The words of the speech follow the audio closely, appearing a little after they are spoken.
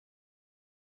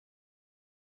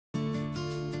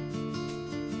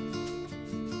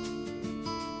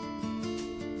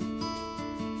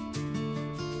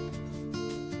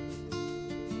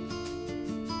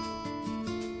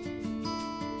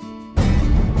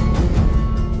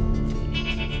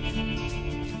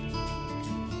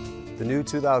new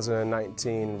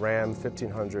 2019 Ram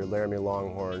 1500 Laramie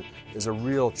Longhorn is a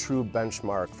real true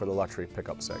benchmark for the luxury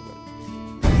pickup segment.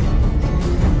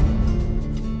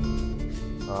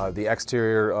 The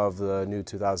exterior of the new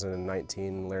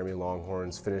 2019 Laramie Longhorn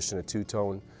is finished in a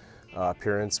two-tone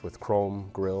appearance with chrome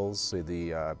grills.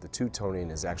 The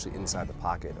two-toning is actually inside the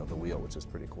pocket of the wheel, which is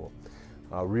pretty cool.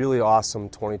 Really awesome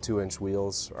 22-inch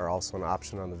wheels are also an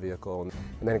option on the vehicle.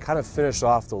 And then kind of finish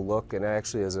off the look, and it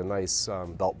actually is a nice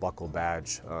belt buckle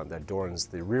badge that adorns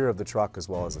the rear of the truck as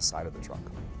well as the side of the truck.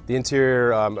 The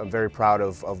interior, I'm very proud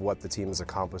of what the team has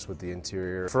accomplished with the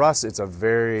interior. For us, it's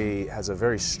has a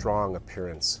very strong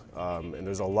appearance, and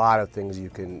there's a lot of things you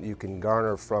can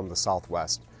garner from the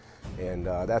Southwest. And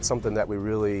that's something that we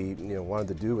really wanted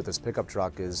to do with this pickup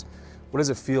truck is, what does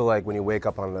it feel like when you wake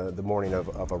up on the morning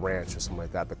of a ranch or something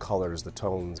like that, the colors, the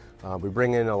tones. We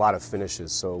bring in a lot of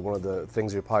finishes, so one of the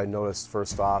things you'll probably notice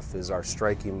first off is our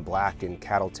striking black and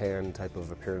cattle tan type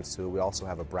of appearance to it. We also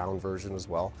have a brown version as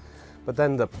well. But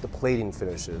then the plating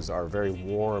finishes are very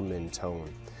warm in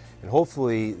tone. And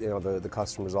hopefully, the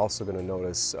customer is also going to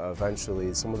notice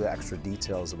eventually some of the extra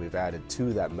details that we've added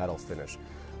to that metal finish.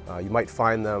 You might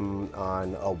find them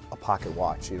on a pocket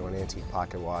watch, an antique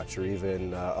pocket watch, or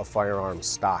even a firearm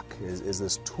stock is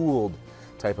this tooled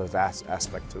type of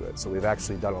aspect to it. So we've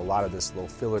actually done a lot of this little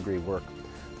filigree work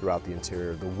throughout the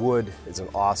interior. The wood is an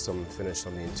awesome finish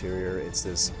on the interior. It's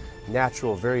this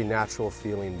natural, very natural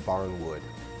feeling barn wood.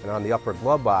 And on the upper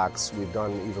glove box, we've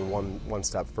done even one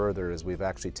step further, is we've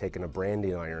actually taken a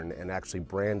branding iron and actually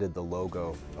branded the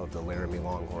logo of the Laramie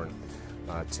Longhorn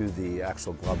to the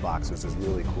actual glove box, which is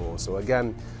really cool. So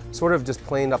again, sort of just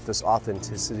playing up this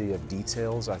authenticity of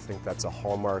details. I think that's a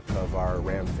hallmark of our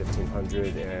Ram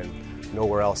 1500, and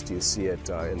nowhere else do you see it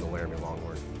in the Laramie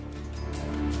Longhorn.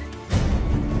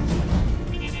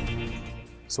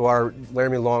 So our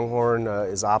Laramie Longhorn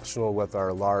is optional with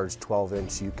our large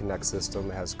 12-inch Uconnect system.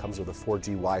 It comes with a 4G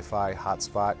Wi-Fi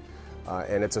hotspot,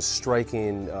 and it's a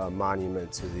striking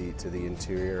monument to the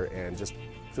interior, and just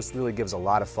really gives a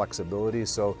lot of flexibility.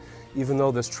 So even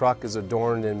though this truck is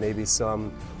adorned in maybe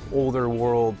some older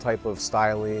world type of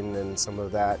styling and some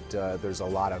of that, there's a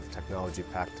lot of technology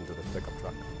packed into the pickup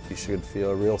truck. You should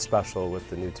feel real special with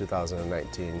the new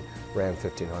 2019 Ram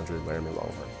 1500 Laramie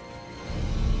Longhorn.